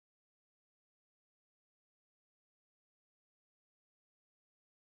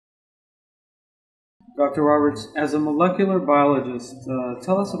Dr. Roberts, as a molecular biologist,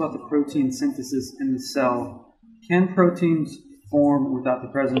 tell us about the protein synthesis in the cell. Can proteins form without the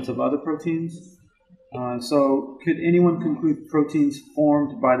presence of other proteins? So could anyone conclude proteins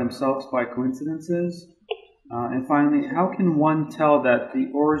formed by themselves by coincidences? And finally, how can one tell that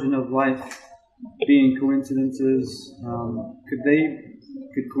the origin of life being coincidences,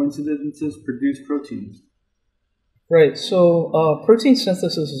 could coincidences produce proteins? Right, so protein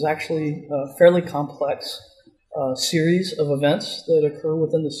synthesis is actually a fairly complex series of events that occur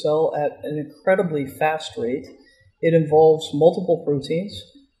within the cell at an incredibly fast rate. It involves multiple proteins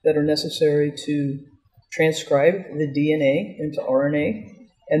that are necessary to transcribe the DNA into RNA,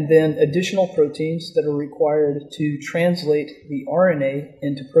 and then additional proteins that are required to translate the RNA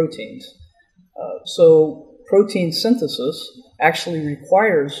into proteins. So protein synthesis actually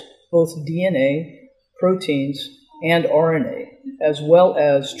requires both DNA, proteins, and RNA, as well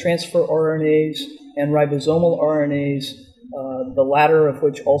as transfer RNAs and ribosomal RNAs, the latter of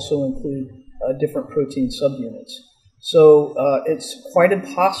which also include different protein subunits. So it's quite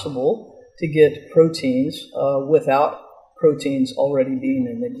impossible to get proteins without proteins already being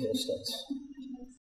in existence.